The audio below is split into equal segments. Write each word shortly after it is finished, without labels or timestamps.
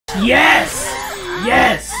Yes!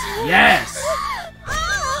 Yes! Yes!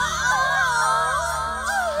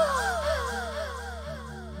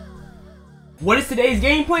 What is today's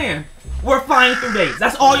game plan? We're flying through days.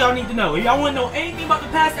 That's all y'all need to know. If y'all want to know anything about the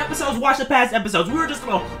past episodes, watch the past episodes. We were just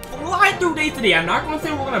gonna fly through days today. I'm not gonna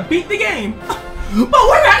say we're gonna beat the game, but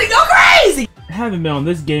we're about to go crazy! I haven't been on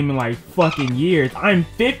this game in like fucking years. I'm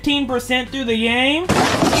 15% through the game.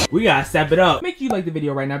 We gotta step it up. Make sure you like the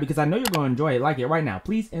video right now because I know you're gonna enjoy it. Like it right now,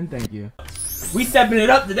 please and thank you. We stepping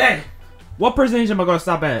it up today. What percentage am I gonna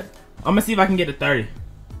stop at? I'm gonna see if I can get to 30.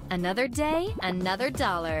 Another day, another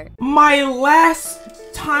dollar. My last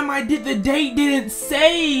time I did the date didn't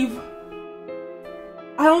save.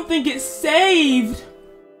 I don't think it saved.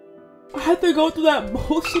 I have to go through that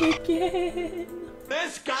bullshit again.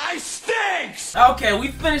 This guy stinks! Okay, we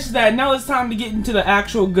finished that. Now it's time to get into the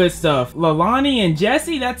actual good stuff. Lalani and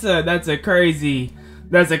Jesse, that's a crazy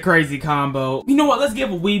combo. You know what? Let's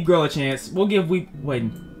give a Weeb Girl a chance. We'll give Weeb.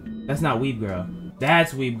 Wait, that's not Weeb Girl.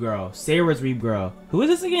 That's Weeb Girl. Sarah's Weeb Girl. Who is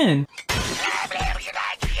this again?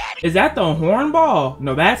 Is that the hornball?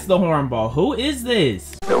 No, that's the hornball. Who is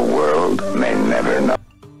this? The world may never know.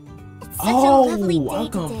 Oh, I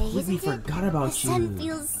completely forgot about you. The sun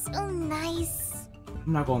feels so nice.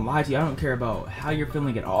 I'm not gonna lie to you. I don't care about how you're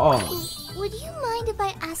feeling at all. Would you mind if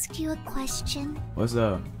I asked you a question? What's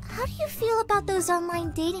up? How do you feel about those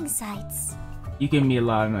online dating sites? You can meet a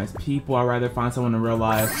lot of nice people. I'd rather find someone in real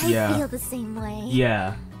life. I feel the same way.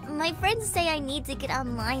 Yeah. My friends say I need to get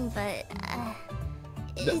online, but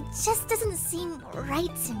it just doesn't seem right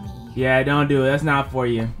to me. Yeah, don't do it. That's not for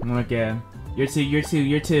you. Okay. You're too. You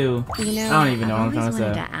know, I don't even know what I'm trying to say. I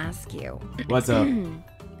wanted to ask you. What's up?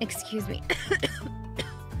 Excuse me.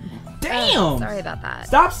 Damn! Oh, sorry about that.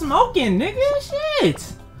 Stop smoking, nigga.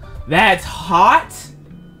 Shit. That's hot.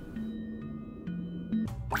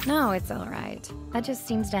 No, it's alright. That just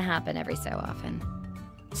seems to happen every so often.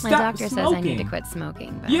 Stop My doctor smoking. says I need to quit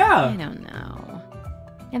smoking, but Yeah. I don't know.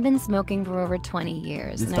 I've been smoking for over 20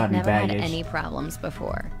 years, This and about I've to be never had baggage. any problems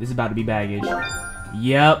before. This is about to be baggage.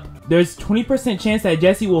 Yep. There's 20% chance that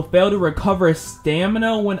Jessie will fail to recover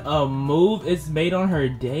stamina when a move is made on her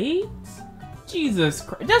date? Jesus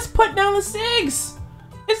Christ. Just put down the cigs.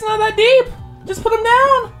 It's not that deep. Just put them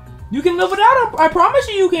down. You can live without them. I promise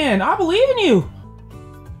you can. I believe in you.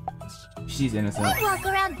 She's innocent. I'd walk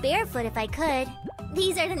around barefoot if I could.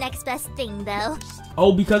 These are the next best thing, though.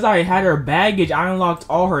 Oh, because I had her baggage, I unlocked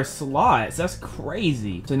all her slots. That's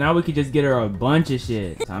crazy. So now we could just get her a bunch of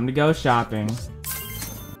shit. Time to go shopping.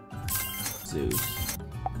 Zeus,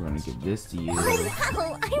 we're gonna give this to you. Oh,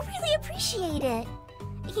 wow, I really appreciate it.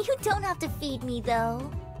 You don't have to feed me, though.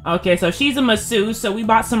 Okay, so she's a masseuse, so we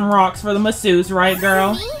bought some rocks for the masseuse, right,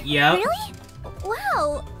 girl? Me? Yep. Really?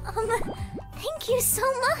 Wow. Thank you so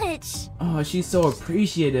much. Oh, she's so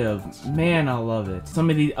appreciative. Man, I love it. Some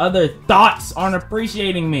of these other thoughts aren't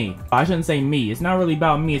appreciating me. I shouldn't say me. It's not really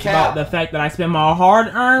about me. It's about the fact that I spend my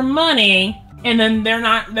hard-earned money, and then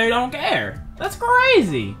they don't care. That's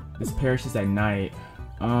crazy. This perishes at night.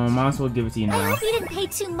 Might as well give it to you I now. hope you didn't pay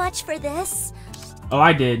too much for this. Oh,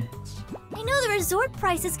 I did. I know the resort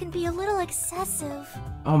prices can be a little excessive.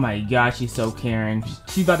 Oh my gosh, she's so caring.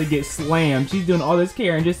 She's about to get slammed. She's doing all this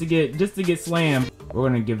caring just to get slammed. We're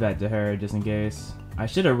gonna give that to her just in case. I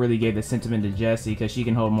should have really gave the sentiment to Jessie because she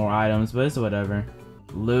can hold more items, but it's whatever.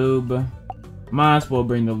 Lube. Might as well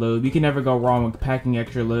bring the lube. You can never go wrong with packing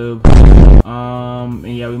extra lube. And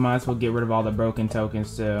yeah, we might as well get rid of all the broken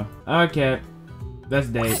tokens too. Okay. Let's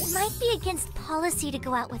date. It might be against policy to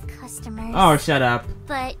go out with customers. Oh, shut up.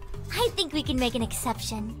 But I think we can make an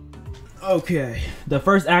exception. Okay. The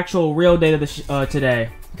first actual real date of the today.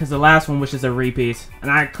 Because the last one was just a repeat. And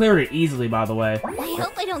I cleared it easily, by the way. I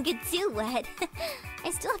hope I don't get too wet. I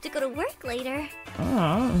still have to go to work later.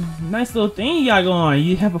 Oh, nice little thing you got going.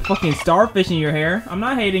 You have a fucking starfish in your hair. I'm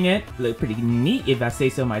not hating it. Look pretty neat if I say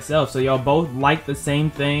so myself. So y'all both like the same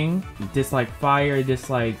thing? Dislike fire,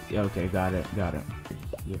 dislike... Okay, got it.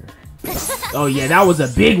 Here. Oh yeah, that was a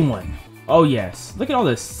big one. Oh yes. Look at all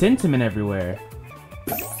the sentiment everywhere.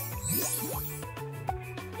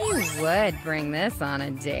 You would bring this on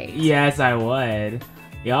a date. Yes, I would.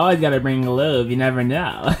 You always gotta bring love. You never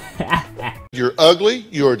know. You're ugly.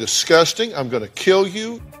 You're disgusting. I'm gonna kill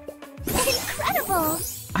you. Incredible!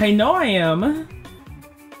 I know I am.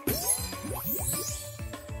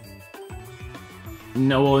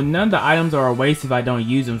 No, well, none of the items are a waste if I don't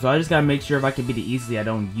use them, so I just gotta make sure if I can beat it easily, I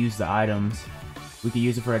don't use the items. We can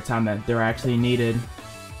use it for a time that they're actually needed.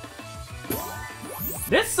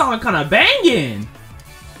 This song kinda banging!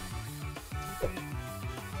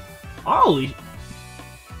 Holy...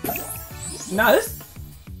 Nah, this...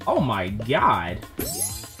 Oh my god.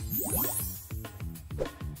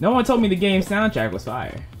 No one told me the game soundtrack was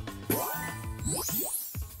fire.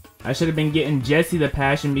 I should have been getting Jessie the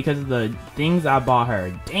Passion because of the things I bought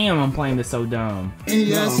her. Damn, I'm playing this so dumb.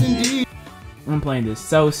 Yes, indeed. I'm playing this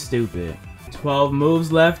so stupid. 12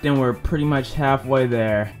 moves left and we're pretty much halfway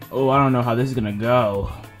there. Oh, I don't know how this is gonna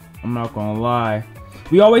go. I'm not gonna lie.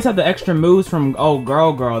 We always have the extra moves from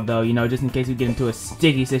girl though, you know, just in case we get into a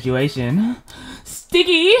sticky situation.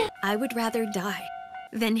 Sticky! I would rather die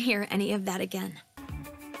than hear any of that again.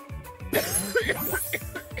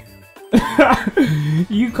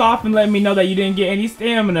 You cough and let me know that you didn't get any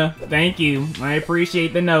stamina. Thank you. I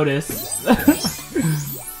appreciate the notice.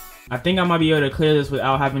 I think I might be able to clear this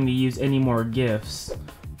without having to use any more gifts.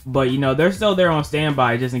 But you know, they're still there on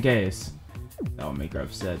standby just in case. That will make her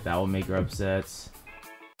upset. That will make her upset.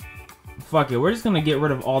 Fuck it, we're just gonna get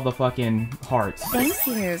rid of all the fucking hearts. Thank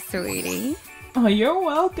you, sweetie. Oh, you're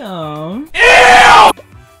welcome. Ew!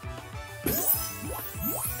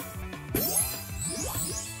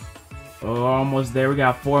 Oh, almost there. We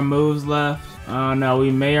got 4 moves left. Oh no,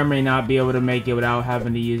 we may or may not be able to make it without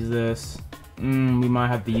having to use this. We might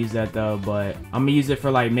have to use that though, but I'm gonna use it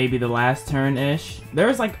for like maybe the last turn-ish.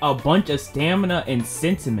 There's like a bunch of stamina and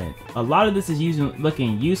sentiment. A lot of this is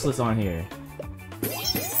looking useless on here.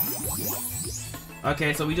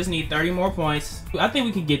 Okay, so we just need 30 more points. I think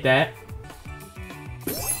we can get that.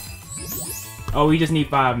 Oh, we just need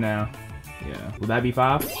 5 now. Yeah, will that be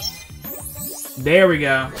 5? There we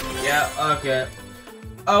go. Yeah, okay.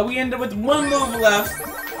 We ended with 1 move left.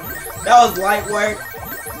 That was light work.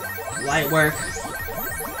 Light work.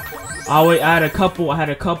 Oh wait, I had a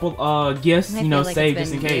couple gifts, you know, saved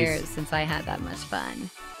just in case. Years since I had that much fun.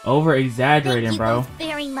 Over exaggerating, Thank you bro. both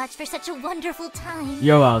very much for such a wonderful time.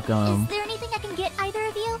 You're welcome. Is there anything I can get either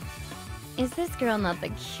of you? Is this girl not the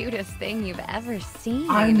cutest thing you've ever seen?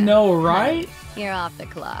 I know, right? You're off the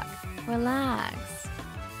clock. Relax.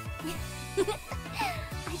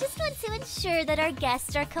 I just want to ensure that our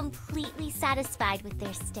guests are completely satisfied with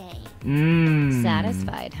their stay.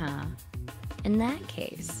 Satisfied, huh? In that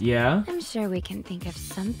case, Yeah? I'm sure we can think of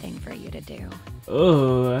something for you to do.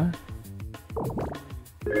 Ooh.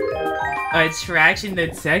 Attraction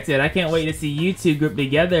detected. I can't wait to see you two group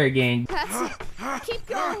together again. That's it. Keep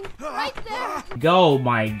going. Right there. Go,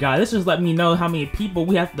 my god. This just let me know how many people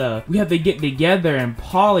we have to get together. And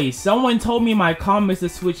Polly, someone told me in my comments to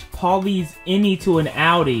switch Polly's innie to an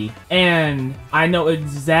Audi. And I know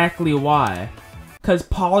exactly why. Cause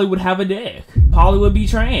Polly would have a dick. Polly would be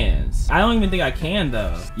trans. I don't even think I can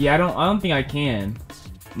though. Yeah, I don't think I can.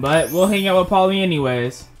 But we'll hang out with Polly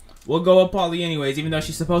anyways. We'll go with Polly anyways, even though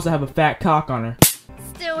she's supposed to have a fat cock on her.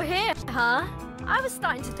 Still here, huh? I was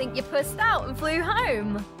starting to think you pussed out and flew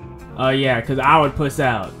home. Oh yeah, cause I would puss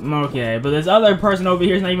out. Okay, but this other person over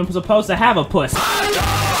here is not even supposed to have a puss.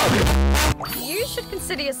 You should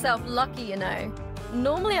consider yourself lucky, you know.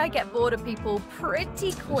 Normally I get bored of people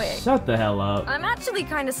pretty quick. Shut the hell up. I'm actually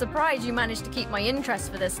kind of surprised you managed to keep my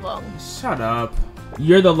interest for this long. Shut up.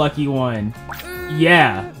 You're the lucky one.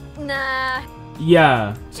 Yeah. Nah.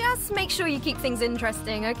 Yeah. Just make sure you keep things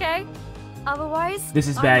interesting, okay? Otherwise, This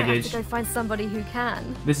is I might have baggage. to go find somebody who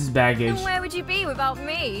can. This is baggage. And where would you be without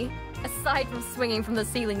me? Aside from swinging from the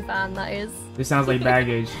ceiling fan, that is. This sounds like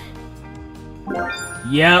baggage.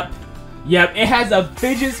 Yep. Yep, it has a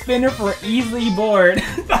fidget spinner for easily bored.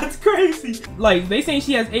 That's crazy. Like, they saying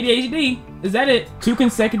she has ADHD. Is that it? 2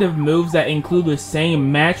 consecutive moves that include the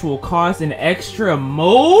same match will cost an extra move?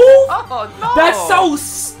 Oh no! That's so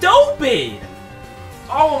stupid!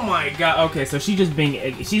 Oh my god. Okay, so she's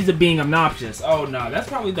being obnoxious. Oh no, that's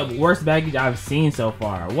probably the worst baggage I've seen so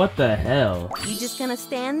far. What the hell? You just gonna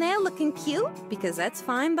stand there looking cute? Because that's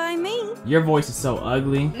fine by me. Your voice is so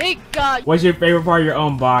ugly. Nika! What's your favorite part of your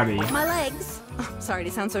own body? My legs. Oh, sorry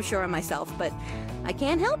to sound so sure of myself, but I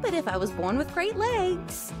can't help it if I was born with great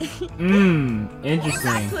legs. Interesting.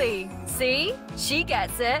 Exactly! See? She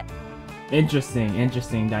gets it.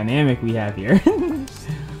 Interesting dynamic we have here.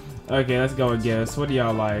 Okay, let's go with gifts. What do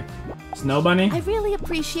y'all like? Snow Bunny? I really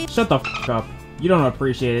appreciate. Shut the f up. You don't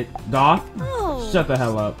appreciate it. Goth? Oh. Shut the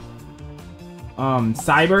hell up.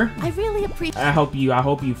 Cyber? I really appreciate. I hope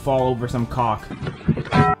you fall over some cock.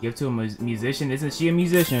 Give to a musician? Isn't she a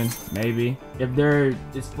musician? Maybe. If there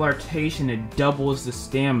is flirtation, it doubles the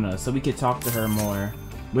stamina, so we could talk to her more.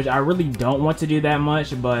 Which I really don't want to do that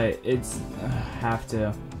much, but it's have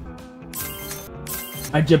to.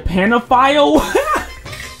 A Japanophile?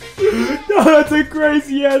 No, that's a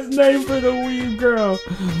crazy ass name for the weeb girl.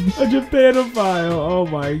 A Japanophile. Oh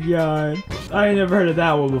my god. I ain't never heard of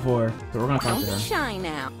that one before. So we're gonna talk to Don't her. shy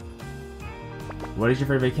now. What is your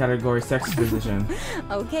favorite category sex position?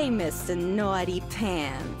 Okay, Mr. Naughty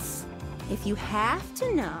Pants. If you have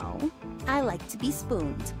to know, I like to be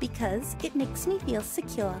spooned because it makes me feel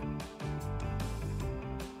secure.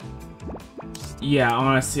 Yeah,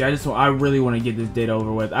 honestly, I really want to get this date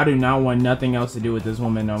over with. I do not want nothing else to do with this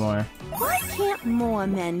woman no more. Why can't more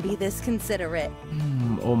men be this considerate?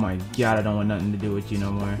 Oh my god, I don't want nothing to do with you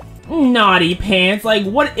no more. Naughty pants, like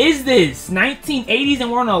what is this? 1980s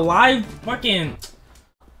and we're on a live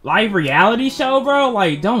reality show, bro?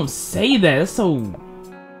 Like, don't say that. That's so...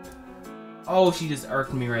 Oh, she just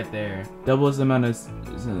irked me right there. Doubles the amount of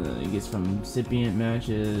it gets from recipient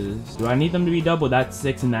matches. Do I need them to be doubled? That's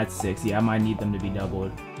 6 and that's 6. Yeah, I might need them to be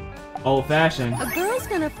doubled. Old fashioned. A girl's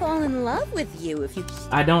gonna fall in love with you if you...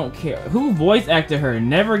 I don't care. Who voice acted her?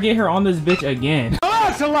 Never get her on this bitch again. Oh,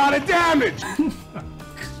 that's a lot of damage!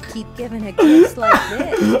 Keep giving her gifts like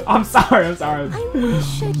this. I'm sorry. I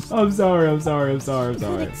wish I'm sorry.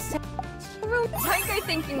 Don't go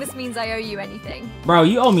thinking this means I owe you anything. Bro,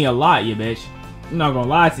 you owe me a lot, you bitch. I'm not gonna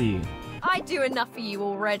lie to you. I do enough for you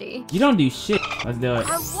already. You don't do shit. Let's do it.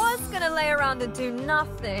 I was gonna lay around and do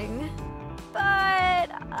nothing, but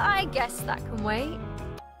I guess that can wait.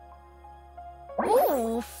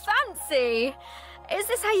 Ooh, fancy! Is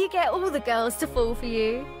this how you get all the girls to fall for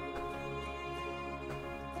you?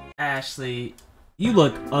 Ashley, you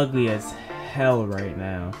look ugly as hell right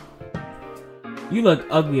now. You look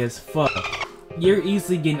ugly as fuck. You're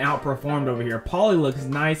easily getting outperformed over here. Polly looks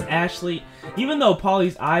nice. Ashley, even though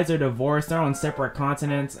Polly's eyes are divorced, they're on separate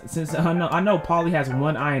continents. Since I know Polly has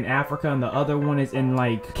one eye in Africa and the other one is in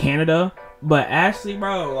like Canada. But Ashley,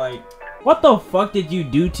 bro, like, what the fuck did you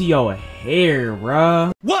do to your hair,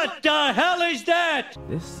 bruh? What the hell is that?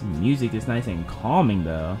 This music is nice and calming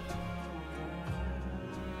though.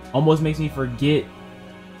 Almost makes me forget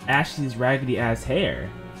Ashley's raggedy ass hair.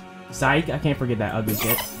 Psych, I can't forget that ugly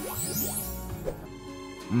shit.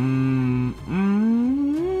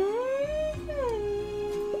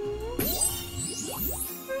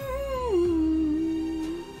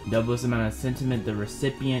 Doubles the amount of sentiment the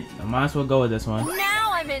recipient. I might as well go with this one.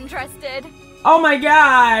 Now I'm interested. Oh my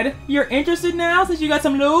god! You're interested now since you got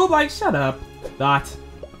some lube? Like, shut up. Thought.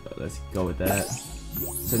 Let's go with that.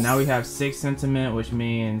 So now we have 6 sentiment, which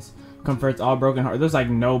means converts all broken hearts. There's like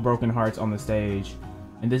no broken hearts on the stage.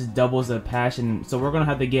 And this doubles the passion. So we're gonna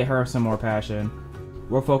have to get her some more passion.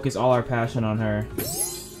 We'll focus all our passion on her.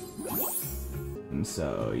 And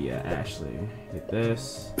so, yeah, Ashley. Get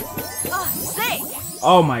this. Oh, sick!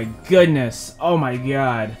 Oh my goodness. Oh my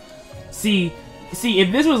god. See,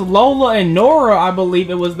 if this was Lola and Nora, I believe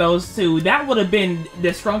it was those two, that would have been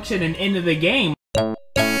destruction and end of the game.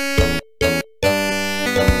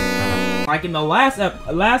 Like in the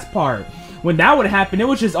last part, when that would happen, it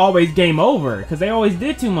was just always game over, because they always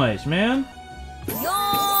did too much, man.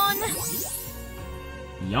 Yawn!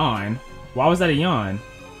 Yawn? Why was that a yawn?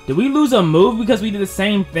 Did we lose a move because we did the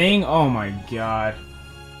same thing? Oh my god.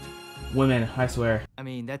 Women, I swear. I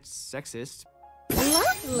mean, that's sexist.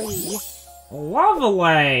 Lovely.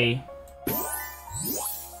 Lovely!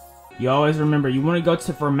 You always remember, you want to go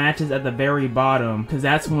for matches at the very bottom, because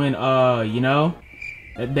that's when, you know,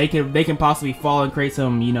 they can possibly fall and create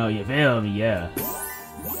some, you know, you feel me, yeah.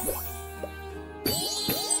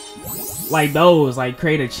 Like those, like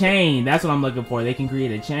create a chain. That's what I'm looking for. They can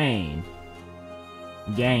create a chain.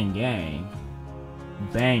 Gang, gang.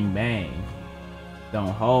 Bang, bang. Don't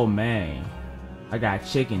hold man. I got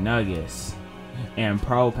chicken nuggets and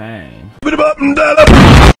propane.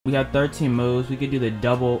 We have 13 moves. We could do the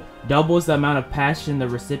doubles the amount of passion the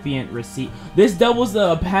recipient receive. This doubles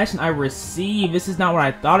the passion I receive. This is not what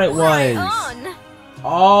I thought it was.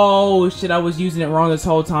 Oh shit, I was using it wrong this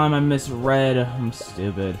whole time. I misread. I'm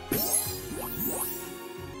stupid.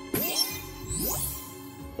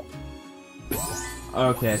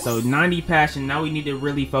 Okay, so 90 passion. Now we need to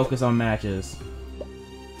really focus on matches.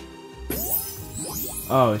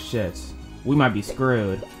 Oh shit. We might be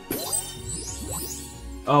screwed.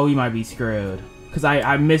 Oh, we might be screwed. Cause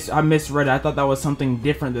I misread it. I thought that was something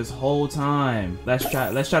different this whole time. Let's try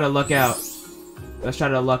to luck out. Let's try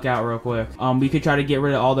to luck out real quick. We could try to get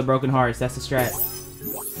rid of all the broken hearts. That's the strat.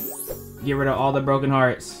 Get rid of all the broken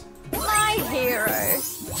hearts. My hero.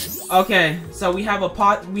 Okay, so we have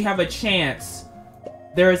a chance.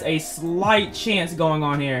 There is a slight chance going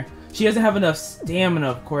on here. She doesn't have enough stamina,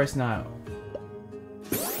 of course not.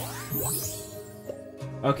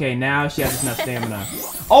 Okay, now she has enough stamina.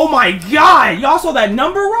 Oh my god! Y'all saw that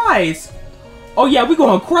number rise! Oh yeah, we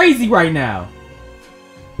going crazy right now.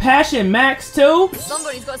 Passion max too?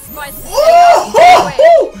 Somebody's got spice.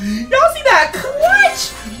 Oh! Y'all see that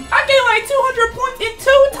clutch? I gained like 200 points in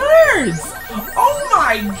 2 turns! Oh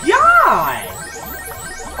my god!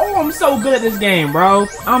 Oh, I'm so good at this game, bro.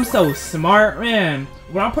 I'm so smart, man.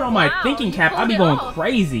 When I put on my Wow, thinking you cap, I pulled be it going off.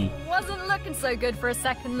 crazy. Wasn't looking so good for a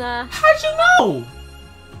second there. How'd you know?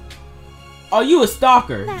 Oh, you a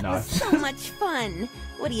stalker. That No. was so much fun.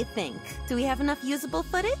 What do you think? Do we have enough usable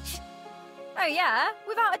footage? Oh yeah,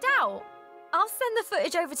 without a doubt. I'll send the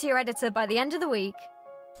footage over to your editor by the end of the week.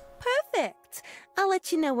 Perfect. I'll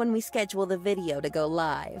let you know when we schedule the video to go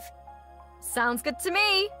live. Sounds good to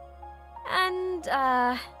me. And,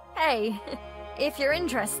 hey, if you're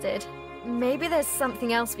interested, maybe there's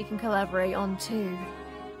something else we can collaborate on too.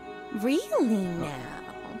 Really now?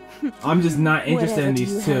 I'm just not interested in Whatever do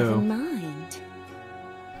these you have two. in mind?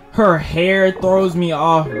 Her hair throws me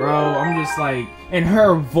off, bro. I'm just like, and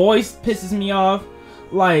her voice pisses me off.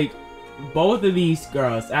 Like, both of these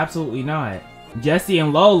girls, absolutely not. Jessie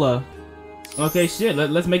and Lola. Okay, shit.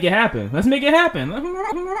 Let's make it happen. Let's make it happen. I'm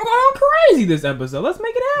going crazy this episode. Let's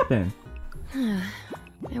make it happen.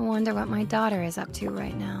 I wonder what my daughter is up to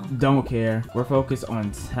right now. Don't care. We're focused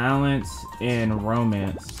on talent and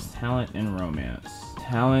romance. Talent and romance.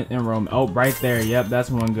 Talent and romance. Oh, right there. Yep, that's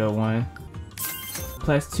one good one.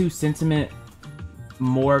 +2 sentiment.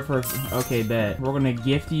 More for. Okay, bet. We're gonna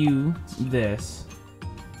gift you this.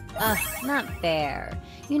 Ugh, not fair.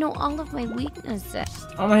 You know all of my weaknesses.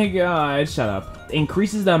 Oh my god, shut up.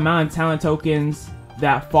 Increases the amount of talent tokens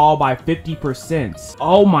that fall by 50%.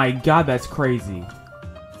 Oh my god, that's crazy.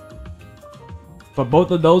 But both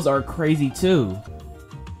of those are crazy too.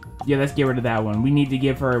 Yeah, let's get rid of that one. We need to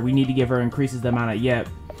give her increases the amount of, yep.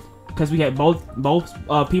 Because we had both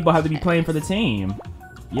people have to be playing for the team.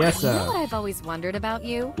 Yes, You know what I've always wondered about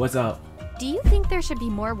you? What's up? Do you think there should be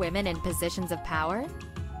more women in positions of power?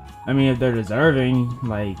 I mean, if they're deserving,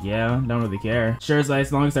 like, yeah, don't really care. Sure, as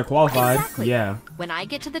long as they're qualified, Exactly. yeah. When I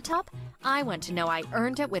get to the top, I want to know I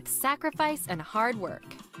earned it with sacrifice and hard work.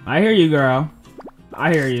 I hear you, girl.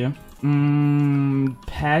 I hear you.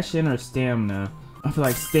 Passion or stamina? I feel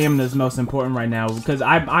like stamina is most important right now because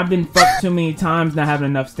I've been fucked too many times not having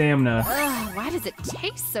enough stamina. Ugh, why does it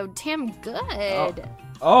taste so damn good?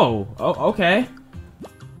 Oh, okay.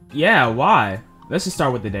 Yeah, why? Let's just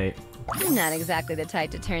start with the date. I'm not exactly the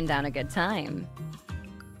type to turn down a good time.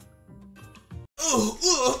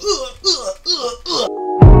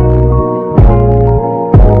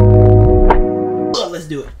 Let's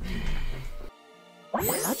do it.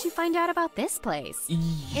 How'd you find out about this place?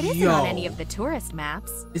 It isn't on any of the tourist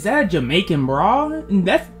maps. Is that a Jamaican bra? And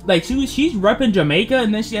that's like she's repping Jamaica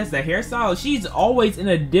and then she has the hairstyle. She's always in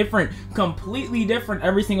a different, completely different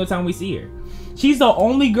every single time we see her. She's the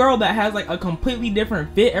only girl that has like a completely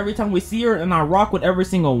different fit every time we see her, and I rock with every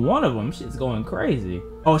single one of them. Shit's going crazy.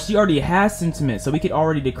 Oh, she already has sentiment, so we could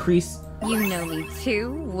already decrease. You know me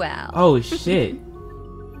too well. Oh shit.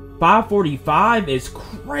 545 is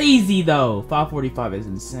crazy though. 545 is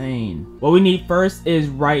insane. What we need first is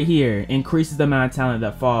right here. Increases the amount of talent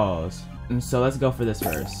that falls. And so let's go for this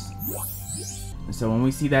first. And so when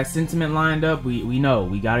we see that sentiment lined up, we know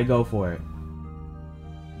we gotta go for it.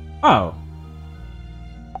 Oh.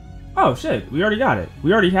 Oh shit, we already got it.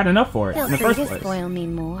 We already had enough for it Feel in the free first to place. spoil me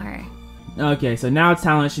more. Okay, so now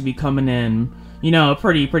talent should be coming in, you know,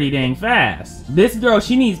 pretty dang fast. This girl,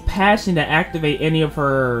 she needs passion to activate any of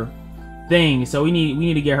her things, so we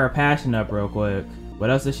need to get her passion up real quick. What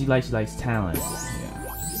else does she like? She likes talent.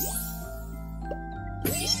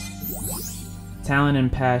 Yeah. Talent and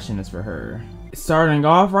passion is for her. Starting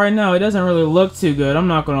off right now, it doesn't really look too good. I'm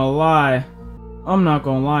not gonna lie.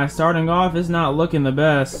 Starting off, it's not looking the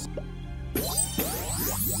best.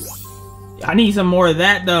 I need some more of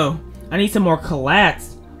that though. I need some more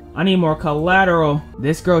collats. I need more collateral.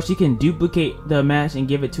 This girl, she can duplicate the match and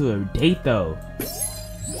give it to a date though.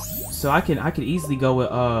 So I could easily go with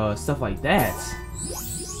stuff like that.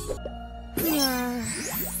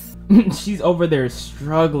 She's over there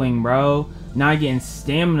struggling, bro. Not getting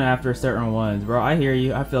stamina after certain ones, bro. I hear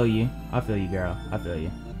you. I feel you. I feel you, girl. I feel you.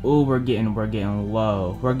 Ooh, we're getting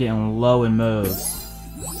low. We're getting low in moves.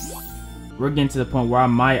 We're getting to the point where I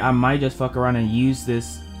might just fuck around and use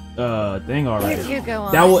this thing already. You go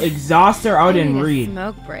on. That will exhaust her. I didn't need a read.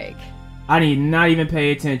 Smoke break. I need not even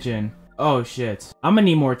pay attention. Oh shit. I'm gonna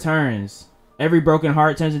need more turns. Every broken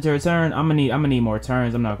heart turns into a turn. I'm gonna need more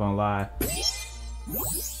turns, I'm not gonna lie.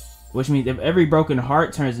 Which means if every broken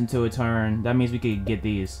heart turns into a turn, that means we could get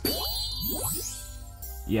these.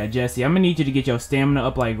 Yeah, Jesse, I'm gonna need you to get your stamina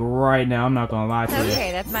up like right now. I'm not gonna lie to you.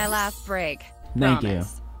 Okay, that's my last break. Thank you.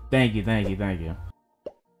 Thank you, thank you, thank you.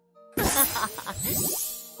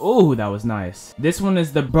 Ooh, that was nice. This one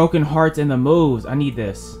is the broken hearts and the moves. I need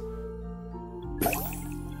this.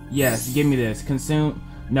 Yes, give me this. Consume.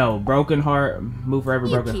 No, broken heart. Move for every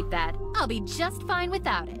You broken. keep that. I'll be just fine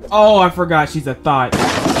without it. Oh, I forgot she's a thought.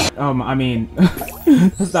 I mean,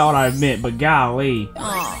 that's not what I meant, but golly.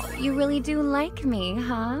 Oh, you really do like me,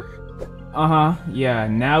 huh? Uh-huh, yeah,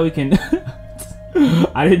 now we can...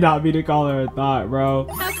 I did not mean to call her a thought, bro.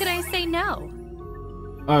 How could I say no?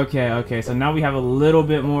 Okay, so now we have a little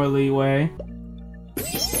bit more leeway.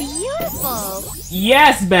 Beautiful.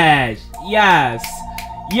 Yes, Badge! Yes!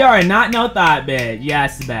 You are not no thought, Badge.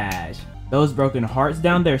 Yes, Badge. Those broken hearts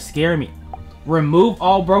down there scare me. Remove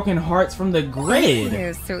all broken hearts from the grid.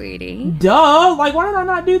 You sweetie. Duh! Like, why did I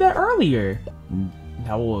not do that earlier?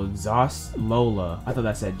 That will exhaust Lola. I thought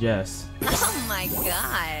that said Jess. Oh my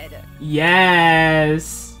god.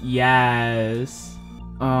 Yes! Yes.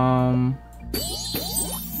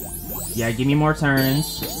 Yeah, give me more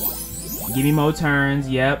turns. Give me more turns.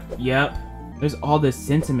 Yep. There's all this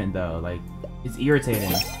sentiment, though. Like, it's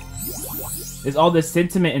irritating. There's all this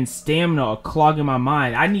sentiment and stamina clogging my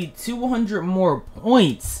mind. I need 200 more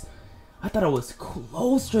points. I thought I was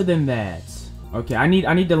closer than that. Okay, I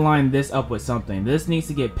need to line this up with something. This needs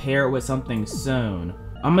to get paired with something soon.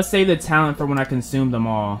 I'm gonna save the talent for when I consume them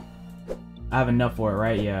all. I have enough for it,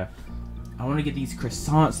 right? Yeah. I want to get these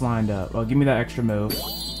croissants lined up. Oh, give me that extra move.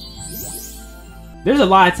 There's a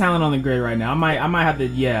lot of talent on the grid right now. I might have to,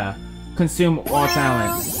 yeah, consume all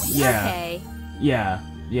talent. Yeah. Okay. Yeah.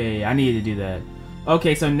 I needed to do that.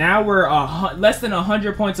 Okay, so now we're less than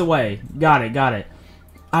 100 points away. Got it.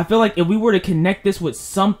 I feel like if we were to connect this with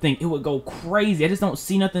something, it would go crazy. I just don't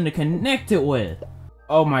see nothing to connect it with.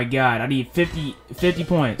 Oh my god, I need 50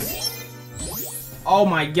 points. Oh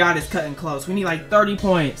my god, it's cutting close. We need like 30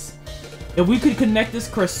 points. If we could connect this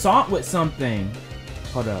croissant with something.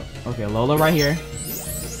 Hold up. Okay, Lola right here.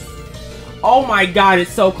 Oh my god,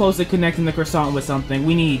 it's so close to connecting the croissant with something.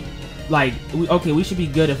 We need, like, okay, we should be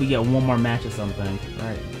good if we get one more match or something.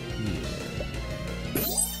 Right here.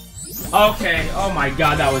 Okay, oh my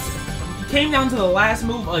god, that was... Came down to the last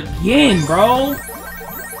move again, bro.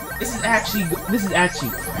 This is actually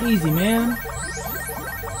crazy, man.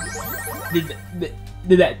 The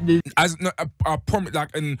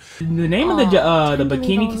name of the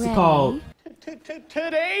bikini kiss is called...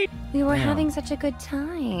 Today? We were having such a good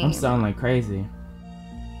time. I'm sounding like crazy.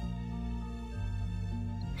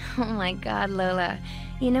 Oh my god, Lola.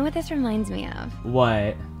 You know what this reminds me of?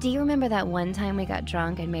 What? Do you remember that one time we got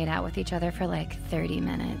drunk and made out with each other for like 30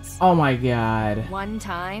 minutes? Oh my god. One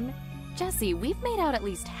time? Jesse, we've made out at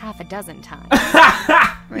least half a dozen times.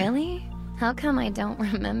 Really? How come I don't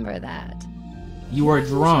remember that? You were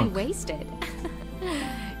drunk. Usually wasted.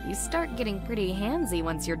 You start getting pretty handsy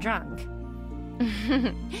once you're drunk.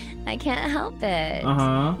 I can't help it.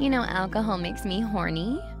 Uh-huh. You know, alcohol makes me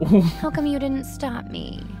horny. How come you didn't stop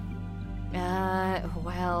me?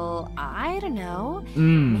 Well, I don't know.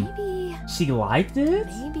 Maybe... She liked it?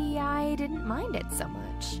 Maybe I didn't mind it so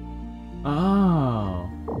much. Oh.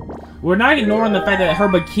 We're not ignoring the fact that her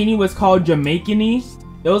bikini was called Jamaican-y.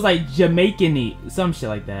 It was like Jamaican-y. Some shit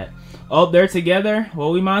like that. Oh, they're together?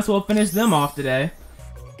 Well, we might as well finish them off today.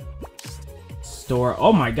 Store.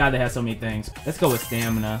 Oh my god, they have so many things. Let's go with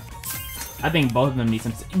stamina. I think both of them need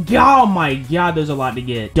some... Oh my god, there's a lot to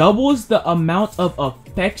get. Doubles the amount of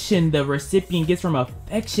affection the recipient gets from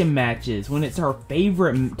affection matches when it's her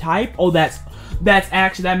favorite type. Oh, that's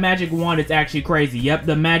actually... That magic wand is actually crazy. Yep,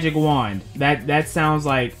 the magic wand. That sounds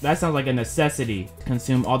like a necessity.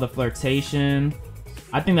 Consume all the flirtation.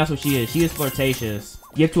 I think that's what she is. She is flirtatious.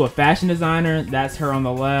 Give to a fashion designer. That's her on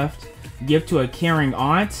the left. Give to a caring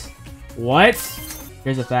aunt. What?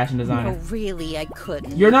 Here's a fashion designer. No, really, I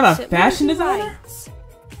couldn't. You're not a fashion designer?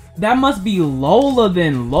 That must be Lola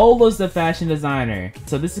then. Lola's the fashion designer.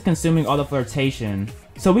 So this is consuming all the flirtation.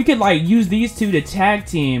 So we could like use these two to tag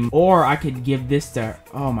team, or I could give this to her.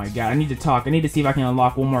 Oh my god, I need to talk. I need to see if I can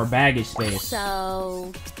unlock one more baggage space.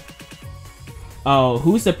 So... Oh,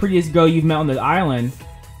 who's the prettiest girl you've met on the island?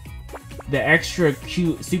 The extra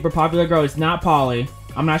cute, super popular girl. It's not Polly.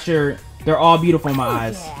 I'm not sure. They're all beautiful in my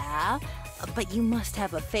eyes. Yeah, but you must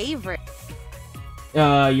have a favorite.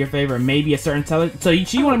 Your favorite, maybe a certain So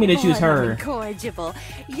she wanted me to choose her. Incorrigible.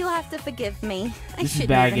 You'll have to forgive me. I This is shouldn't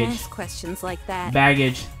even baggage. ask questions like that.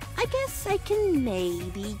 Baggage. I guess I can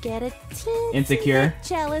maybe get a teensy Insecure. bit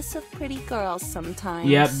jealous of pretty girls sometimes.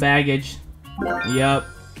 Yep, baggage. Yep.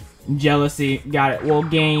 Jealousy. Got it. Will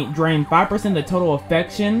drain 5% of the total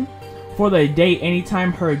affection for the date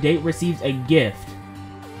anytime her date receives a gift.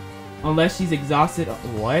 Unless she's exhausted.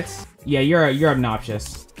 What? Yeah, you're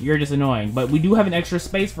obnoxious. You're just annoying. But we do have an extra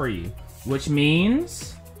space for you. Which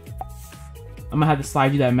means... I'm gonna have to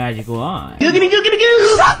slide you that magic line. You're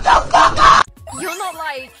not,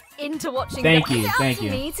 like, into watching. Thank them. you, Is it up thank to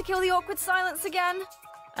you. me to kill the awkward silence again?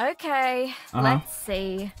 Okay, let's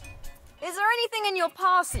see. Is there anything in your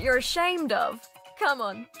past that you're ashamed of? Come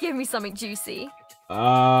on, give me something juicy.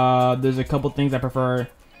 There's a couple things I prefer.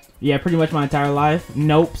 Yeah, pretty much my entire life.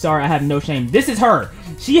 Nope, sorry, I have no shame. This is her.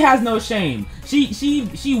 She has no shame.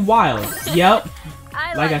 She wild. Yep.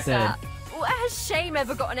 Like I said. That. Well, has shame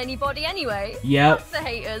ever gotten anybody anyway? Yep. Fuck the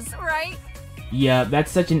haters, right? Yeah,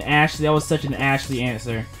 that's such an Ashley. That was such an Ashley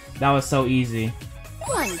answer. That was so easy.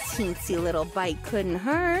 One teensy little bite couldn't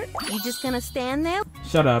hurt. You just gonna stand there?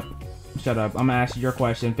 Shut up. Shut up. I'm gonna ask you your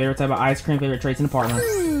question. Favorite type of ice cream, favorite traits in the partner?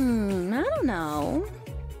 I don't know.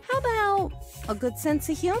 How about a good sense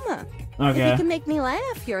of humor? Okay. If you can make me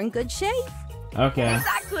laugh, you're in good shape. Okay.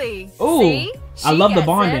 Exactly. Ooh, See? I love the gets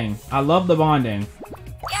bonding. it. I love the bonding.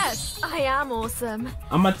 Yes, I am awesome.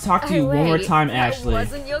 I'm gonna talk to you one more wait, time, that Ashley.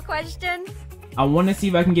 wasn't your question? I want to see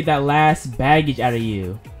if I can get that last baggage out of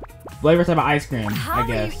you. Flavor type of ice cream, How I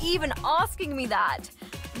guess. are you even asking me that?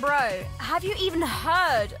 Bro, have you even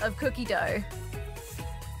heard of cookie dough?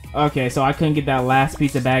 Okay, so I couldn't get that last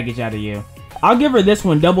piece of baggage out of you. I'll give her this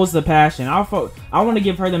one, doubles the passion. I want to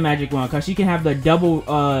give her the magic one because she can have the double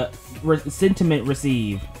sentiment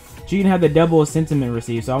receive. She can have the double sentiment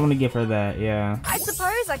receive, so I want to give her that. Yeah. I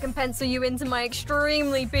suppose I can pencil you into my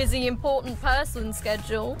extremely busy, important person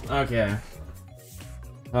schedule. Okay.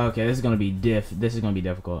 Okay, this is gonna be This is gonna be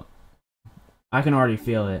difficult. I can already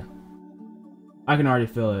feel it. I can already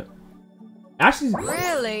feel it. Ashley's.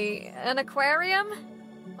 Really? An aquarium?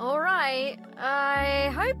 Alright,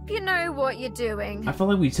 I hope you know what you're doing. I feel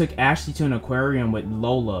like we took Ashley to an aquarium with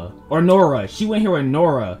Lola. Or Nora. She went here with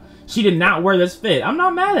Nora. She did not wear this fit. I'm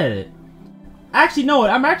not mad at it. Actually, no,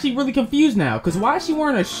 I'm actually really confused now. Because why is she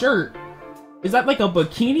wearing a shirt? Is that like a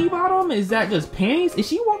bikini bottom? Is that just panties? Is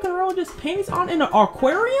she walking around with just panties on in an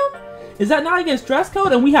aquarium? Is that not against dress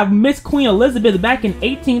code? And we have Miss Queen Elizabeth back in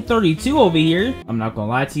 1832 over here. I'm not gonna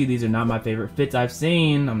lie to you, these are not my favorite fits I've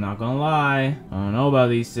seen. I'm not gonna lie. I don't know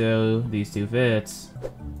about these two fits.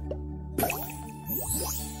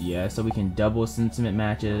 Yeah, so we can double sentiment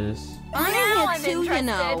matches. I'm here too, you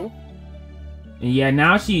know. And yeah,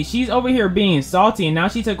 now she's over here being salty, and now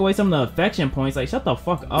she took away some of the affection points. Like, shut the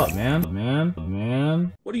fuck up, man.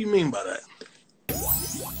 What do you mean by that?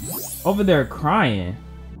 Over there crying.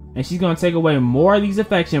 And she's gonna take away more of these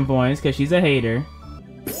affection points because she's a hater.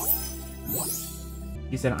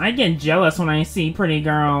 She said, I get jealous when I see pretty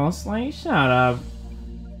girls. Like, shut up.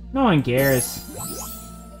 No one cares.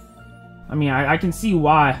 I mean, I can see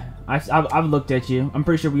why. I've looked at you. I'm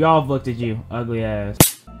pretty sure we all have looked at you, ugly ass.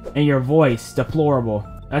 And your voice, deplorable.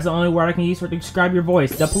 That's the only word I can use for to describe your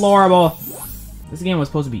voice, deplorable. This game was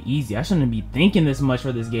supposed to be easy. I shouldn't be thinking this much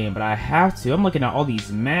for this game, but I have to. I'm looking at all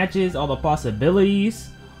these matches, all the possibilities.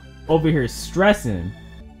 Over here stressing.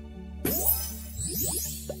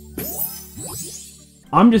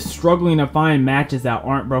 I'm just struggling to find matches that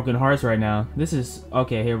aren't broken hearts right now. This is...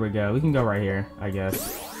 Okay, here we go. We can go right here, I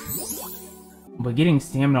guess. But getting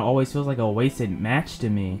stamina always feels like a wasted match to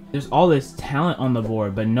me. There's all this talent on the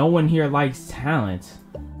board, but no one here likes talent.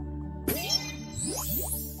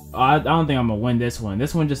 I don't think I'm gonna win this one.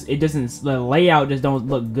 This one just... It doesn't... The layout just don't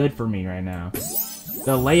look good for me right now.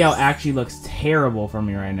 The layout actually looks terrible for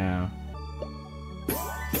me right now.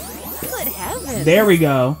 Good heavens. There we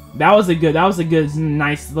go. That was a good,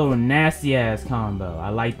 nice little nasty ass combo. I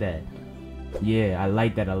like that. Yeah, I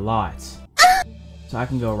like that a lot. So I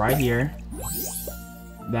can go right here.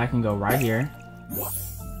 That can go right here.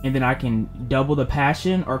 And then I can double the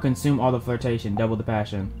passion or consume all the flirtation. Double the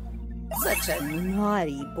passion. Such a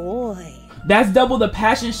naughty boy. That's double the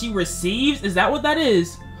passion she receives? Is that what that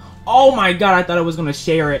is? Oh my god, I thought I was gonna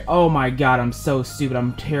share it. Oh my god, I'm so stupid.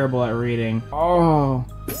 I'm terrible at reading. Oh.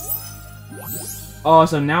 Oh,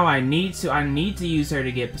 so now I need to use her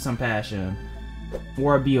to get some passion.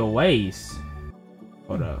 Or it'd be a waste.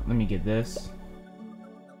 Hold up, let me get this.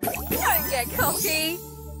 Don't get cocky.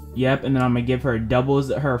 Yep, and then I'm gonna give her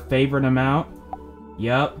doubles her favorite amount.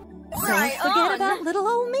 Yep. Right Don't forget about little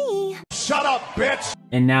old me. Shut up, bitch!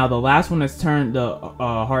 And now the last one has turned the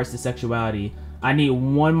hearts to sexuality. I need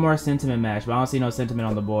one more sentiment match, but I don't see no sentiment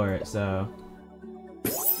on the board, so...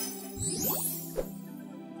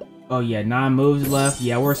 Oh yeah, 9 moves left.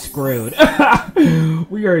 Yeah, we're screwed.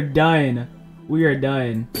 We are done. We are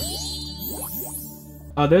done.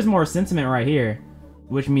 Oh, there's more sentiment right here.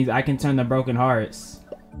 Which means I can turn the broken hearts.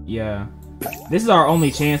 Yeah. This is our only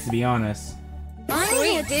chance, to be honest.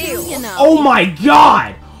 Sweet deal, you know. Oh my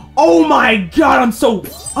god! Oh my god, I'm so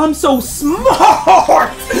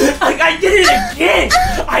smart! Like, I did it again!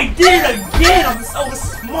 I did it again! I'm so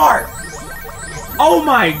smart! Oh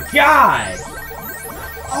my god!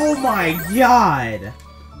 Oh my god!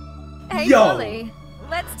 Hey, Yo. Molly,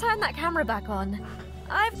 let's turn that camera back on.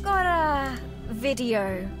 I've got a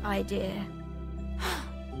video idea.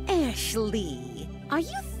 Ashley, are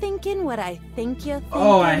you thinking what I think you're thinking?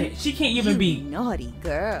 Oh, she can't even You be. naughty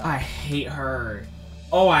girl. I hate her.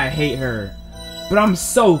 Oh, I hate her. But I'm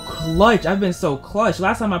so clutch. I've been so clutch.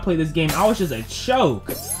 Last time I played this game, I was just a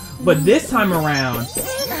choke. But this time around,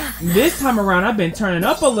 I've been turning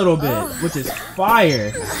up a little bit, which is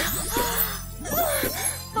fire.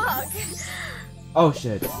 Fuck. Oh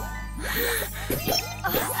shit.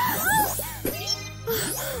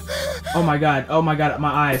 Oh my god,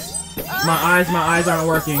 my eyes. My eyes aren't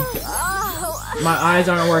working. My eyes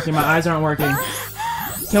aren't working.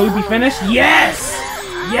 Can we be finished? Yes!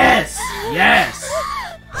 Yes! Yes!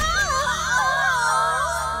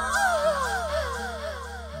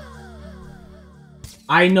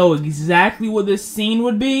 I know exactly what this scene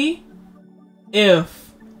would be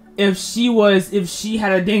if she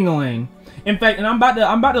had a dingling. In fact, and I'm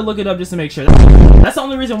about to look it up just to make sure. That's the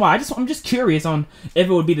only reason why. I'm just curious on if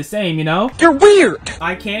it would be the same, you know? You're weird!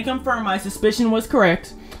 I can confirm my suspicion was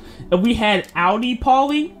correct. If we had Audi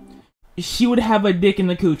Polly, she would have a dick in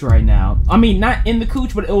the cooch right now. I mean, not in the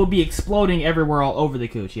cooch, but it would be exploding everywhere all over the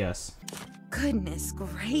cooch, yes. Goodness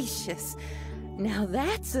gracious. Now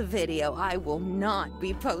that's a video I will not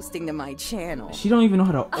be posting to my channel. She don't even know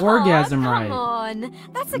how to orgasm right. Come on.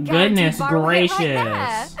 That's a Goodness guaranteed viral hit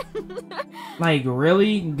gracious. right there. Like,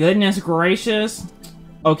 really? Goodness gracious?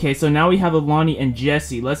 Okay, so now we have Alani and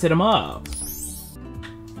Jesse. Let's hit them up.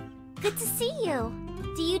 Good to see you.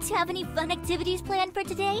 Do you two have any fun activities planned for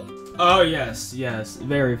today? Oh, yes, yes.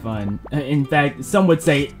 Very fun. In fact, some would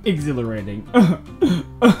say exhilarating.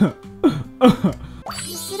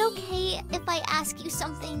 Is it okay if I ask you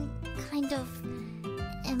something kind of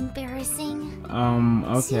embarrassing?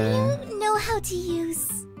 Okay. Do you know how to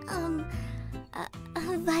use,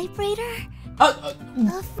 a vibrator?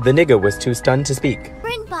 The nigga was too stunned to speak.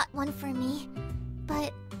 Bryn bought one for me,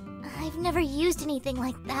 but I've never used anything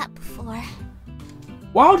like that before.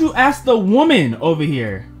 Why would you ask the woman over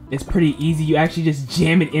here? It's pretty easy. You actually just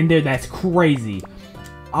jam it in there. That's crazy.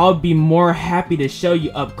 I'll be more happy to show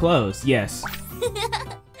you up close. Yes.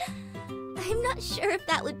 I'm not sure if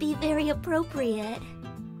that would be very appropriate.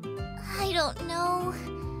 I don't know.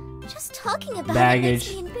 Just talking about it makes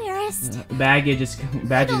me embarrassed. Baggage is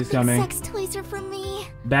coming. Sex toys are for me.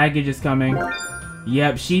 Baggage is coming.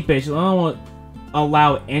 Yep, sheepish. I don't want to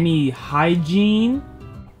allow any hygiene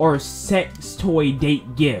or sex toy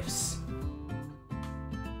date gifts.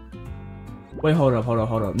 Wait, hold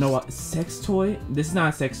up. No, what? Sex toy? This is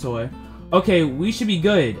not a sex toy. Okay, we should be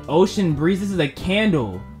good. Ocean breeze, this is a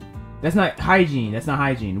candle. That's not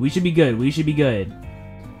hygiene. We should be good.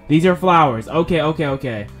 These are flowers. Okay.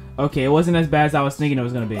 Okay, it wasn't as bad as I was thinking it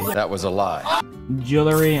was gonna be. That was a lie.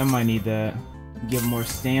 Jewelry, I might need that. Give more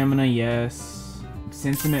stamina, yes.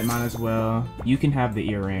 Sentiment, might as well. You can have the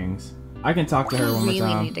earrings. I can talk to her one more time.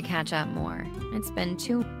 I really need to catch up more. It's been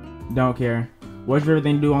too... Don't care. What's your favorite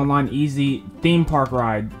thing to do online? Easy. Theme park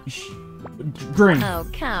ride. Drink. Oh,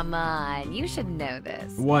 come on. You should know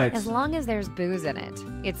this. What? As long as there's booze in it,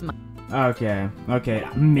 it's my... Okay.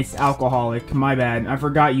 Miss Alcoholic. My bad. I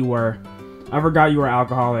forgot you were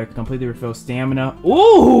alcoholic. Completely refill stamina.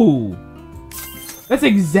 Ooh! That's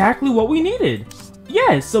exactly what we needed.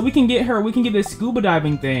 Yes, so we can get this scuba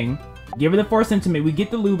diving thing. Give her the force intimate. We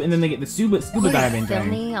get the lube, and then they get the scuba diving Fill thing.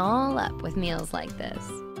 me all up with meals like this.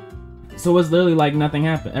 So it's literally like nothing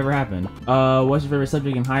ever happened. What's your favorite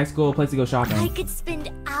subject in high school? Place to go shopping. I could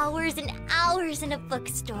spend hours and hours in a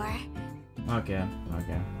bookstore. Okay.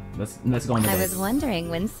 Let's go on the I book. was wondering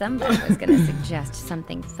when somebody was gonna suggest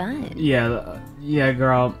something fun. Yeah,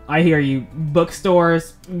 girl. I hear you.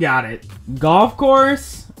 Bookstores, got it. Golf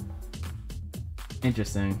course?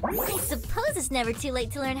 Interesting. I suppose it's never too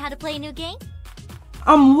late to learn how to play a new game.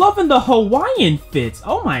 I'm loving the Hawaiian fits.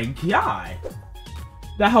 Oh my god.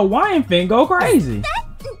 That Hawaiian fit go crazy.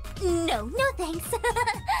 No thanks.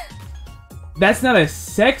 That's not a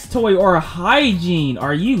sex toy or a hygiene.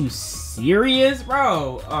 Are you serious,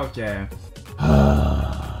 bro? Okay.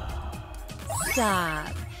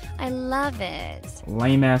 Stop. I love it.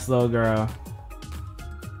 Lame ass little girl.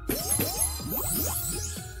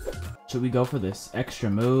 Should we go for this extra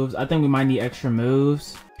moves? I think we might need extra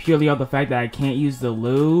moves. Purely off the fact that I can't use the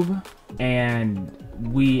lube. And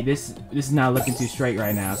this is not looking too straight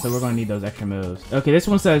right now. So we're going to need those extra moves. Okay, this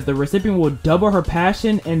one says the recipient will double her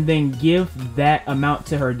passion and then give that amount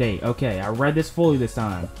to her date. Okay, I read this fully this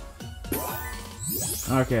time.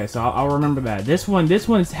 Okay, so I'll remember that. This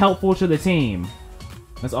one's helpful to the team.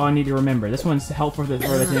 That's all I need to remember. This one's helpful for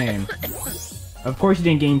the team. Of course you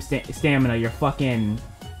didn't gain stamina, you're fucking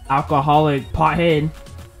alcoholic pothead.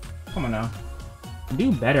 Come on now.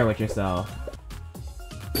 Do better with yourself.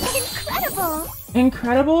 Incredible!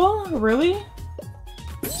 Incredible? Really?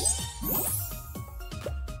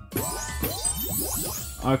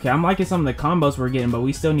 Okay, I'm liking some of the combos we're getting, but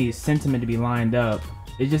we still need sentiment to be lined up.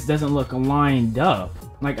 It just doesn't look lined up.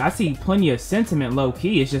 Like, I see plenty of sentiment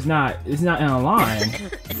low-key, it's just not, it's not in a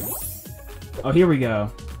line. Oh, here we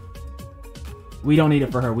go. We don't need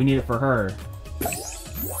it for her, we need it for her.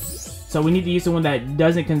 So we need to use the one that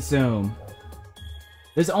doesn't consume.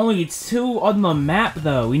 There's only 2 on the map,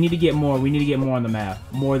 though. We need to get more, on the map.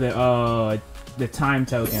 More the time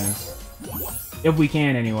tokens. If we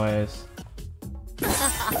can, anyways.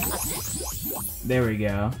 There we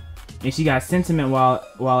go. And she got sentiment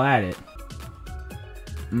while at it.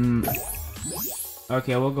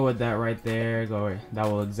 Okay, we'll go with that right there. That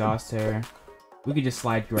will exhaust her. We could just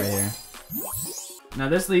slide through right here. Now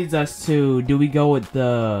this leads us to, do we go with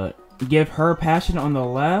the give her passion on the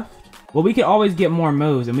left? Well, we could always get more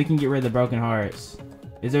moves and we can get rid of the broken hearts.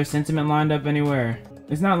 Is there sentiment lined up anywhere?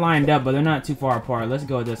 It's not lined up, but they're not too far apart. Let's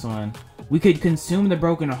go with this one. We could consume the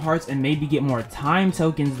broken hearts and maybe get more time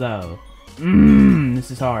tokens though. This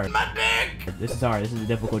is hard. My dick! This is hard. This is a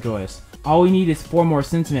difficult choice. All we need is 4 more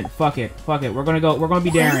sentiment. Fuck it. Fuck it. We're gonna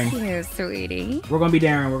be daring. Thank you, sweetie. We're gonna be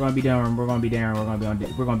daring. We're gonna be daring. We're gonna be daring.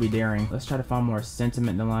 We're gonna be daring. Let's try to find more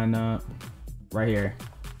sentiment to line up. Right here.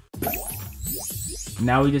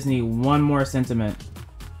 Now we just need 1 more sentiment.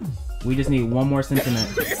 We just need 1 more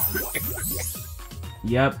sentiment.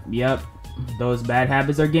 Yep. Those bad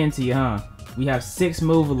habits are getting to you, huh? We have 6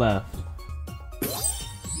 moves left.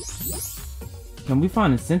 Can we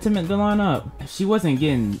find a sentiment to line up? If she wasn't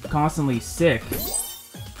getting constantly sick,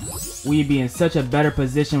 we'd be in such a better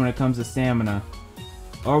position when it comes to stamina.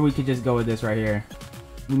 Or we could just go with this right here.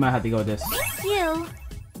 We might have to go with this. Thank you.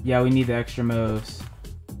 Yeah, we need the extra moves.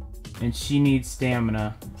 And she needs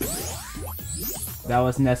stamina. That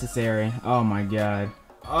was necessary. Oh my god.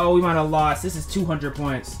 Oh, we might have lost. This is 200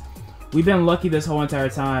 points. We've been lucky this whole entire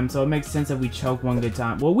time, so it makes sense if we choke one good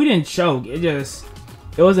time. Well, we didn't choke. It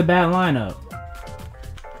was a bad lineup.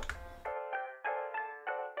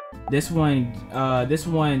 This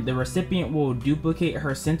one, the recipient will duplicate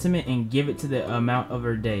her sentiment and give it to the amount of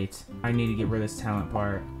her date. I need to get rid of this talent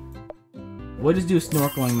part. We'll just do a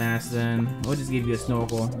snorkeling mask then. We'll just give you a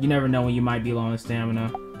snorkel. You never know when you might be low on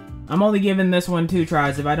stamina. I'm only giving this one 2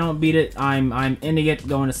 tries. If I don't beat it, I'm ending it,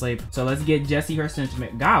 going to sleep. So let's get Jessie her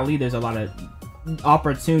sentiment. Golly, there's a lot of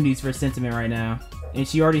opportunities for sentiment right now. And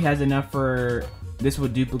she already has enough for... This will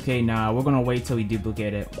duplicate. Nah, we're gonna wait till we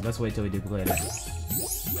duplicate it. Let's wait till we duplicate it.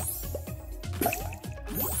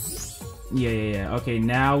 Yeah. Okay,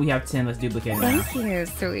 now we have 10. Let's duplicate it now. Thank you,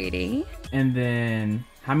 sweetie. And then,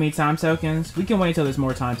 how many time tokens? We can wait until there's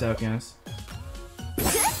more time tokens.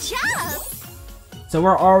 Good job! So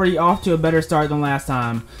we're already off to a better start than last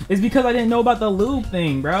time. It's because I didn't know about the lube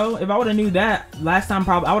thing, bro. If I would've knew that last time,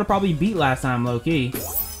 I would've probably beat last time, low-key.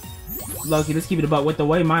 Low-key, let's keep it a buck. With the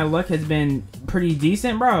way my luck has been pretty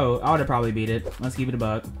decent, bro, I would've probably beat it. Let's keep it a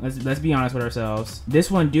buck. Let's be honest with ourselves. This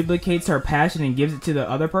one duplicates her passion and gives it to the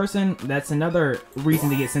other person. That's another reason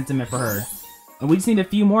to get sentiment for her. And we just need a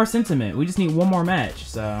few more sentiment. We just need 1 more match.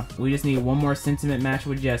 So we just need 1 more sentiment match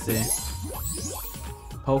with Jessie.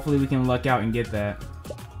 Hopefully we can luck out and get that.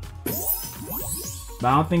 But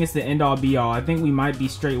I don't think it's the end-all be-all. I think we might be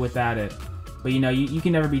straight without it. But you know, you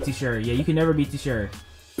can never be too sure. Yeah, you can never be too sure.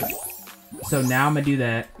 So now I'm gonna do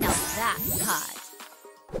that. Now that's hot.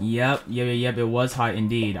 Yep, it was hot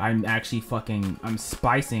indeed. I'm actually I'm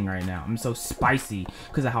spicing right now. I'm so spicy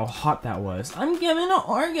because of how hot that was. I'm giving an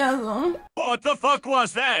orgasm. What the fuck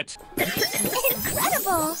was that?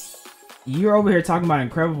 Incredible! You're over here talking about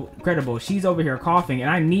incredible. She's over here coughing and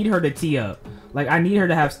I need her to tee up. Like, I need her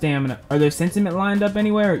to have stamina. Are there sentiment lined up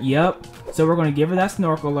anywhere? Yep. So we're gonna give her that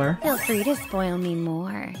snorkeler. Feel free to spoil me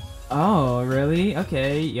more. Oh, really?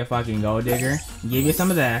 Okay, you fucking gold digger. Give you some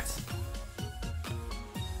of that.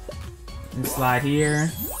 And slide here.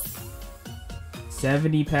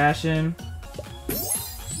 70 passion.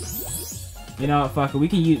 You know what? Fuck it. We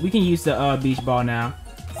can use the beach ball now.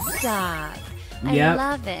 Stop. Yep.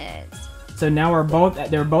 I love it. So now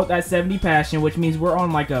they're both at 70 passion, which means we're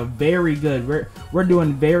on like a very good. We're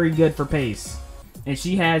doing very good for pace. And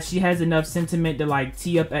she has enough sentiment to like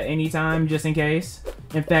tee up at any time, just in case.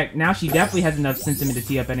 In fact, now she definitely has enough sentiment to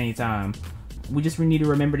tee up at any time. We just need to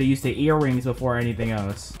remember to use the earrings before anything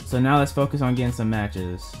else. So now let's focus on getting some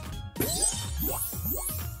matches.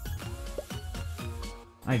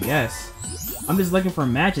 I guess. I'm just looking for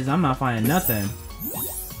matches. I'm not finding nothing.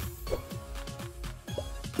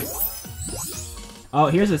 Oh,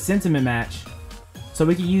 here's a sentiment match. So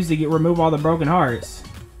we can use to remove all the broken hearts.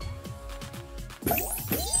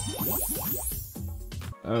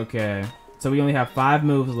 Okay. So we only have 5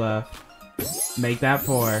 moves left. Make that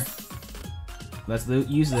 4. Let's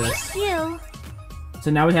use this. Thank you. So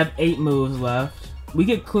now we have 8 moves left. We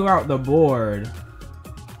could clear out the board.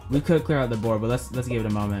 We could clear out the board, but let's give it a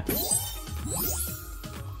moment.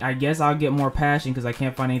 I guess I'll get more passion because I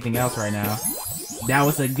can't find anything else right now. That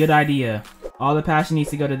was a good idea. All the passion needs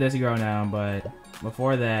to go to this girl now, but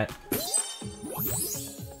before that.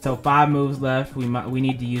 So 5 moves left. We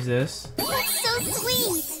need to use this. That's so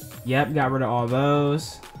sweet. Yep, got rid of all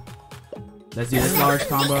those. Let's do this large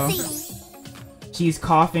combo. She's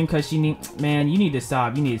coughing because she man, you need to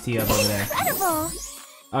stop. You need to tee up over there. Incredible.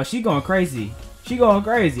 Oh, she going crazy. She going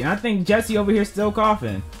crazy. And I think Jessie over here still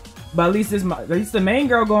coughing. But at least the main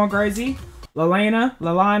girl going crazy. Lalana,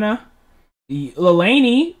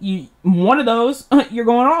 Lelani, one of those, you're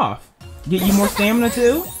going off. Get you more stamina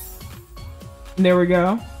too. There we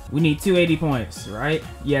go. We need 280 points, right?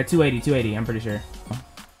 Yeah, 280, I'm pretty sure.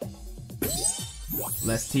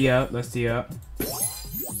 Let's tee up, Let's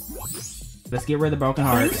get rid of the broken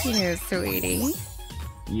hearts. Thank you, sweetie.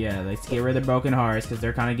 Yeah, let's get rid of the broken hearts because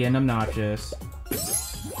they're kind of getting obnoxious.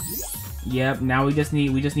 Yep, now we just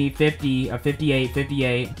need 50,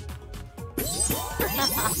 58.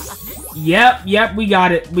 Yep, we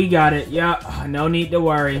got it. Yep, no need to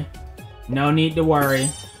worry.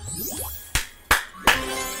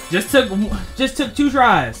 Just took 2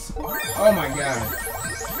 tries. Oh my god.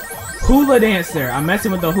 Hula dancer. I'm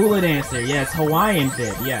messing with the hula dancer. Yes, Hawaiian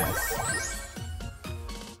fit. Yes.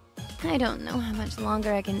 I don't know how much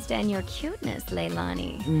longer I can stand your cuteness,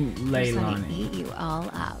 Leilani. Leilani. Just want to eat you all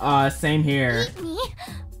up. Same here. Eat me?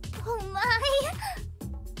 Oh my.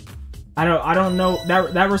 I don't know.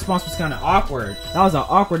 That response was kind of awkward. That was an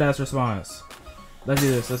awkward ass response. Let's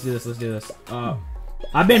do this.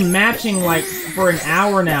 I've been matching like for an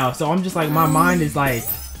hour now, so I'm just like my mind is about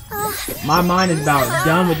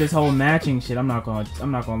done with this whole matching shit. I'm not gonna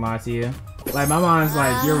lie to you. Like my mind's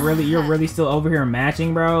like you're really still over here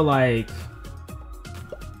matching, bro. Like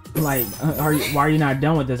why are you not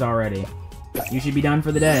done with this already? You should be done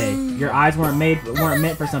for the day. Your eyes weren't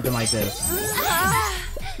meant for something like this.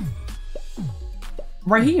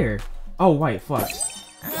 Right here. Oh wait, fuck.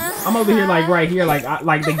 I'm over here like right here,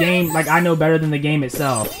 like the game, like I know better than the game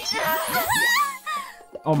itself.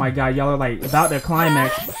 Oh my god, y'all are like about to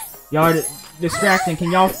climax. Y'all are distracting.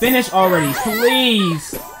 Can y'all finish already,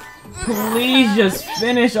 please? Please just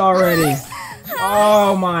finish already.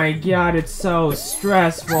 Oh my god, it's so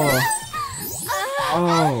stressful.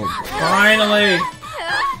 Oh, finally.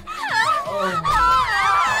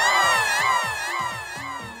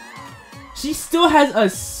 She still has a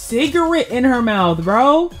cigarette in her mouth,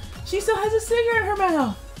 bro. She still has a cigarette in her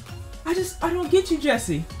mouth. I don't get you,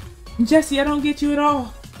 Jessie. Jessie, I don't get you at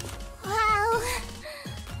all. Wow.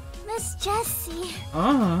 Miss Jessie.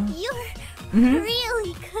 You're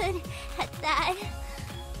really good at that.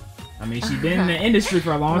 I mean, she's been in the industry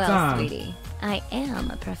for a long time. Well, sweetie, I am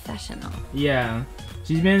a professional. Yeah.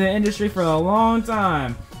 She's been in the industry for a long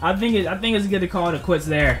time. I think it's good to call it a quits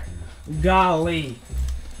there. Golly,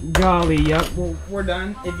 yep. We're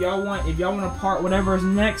done. If y'all want to part whatever is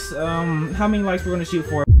next, how many likes we're gonna shoot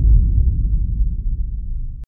for?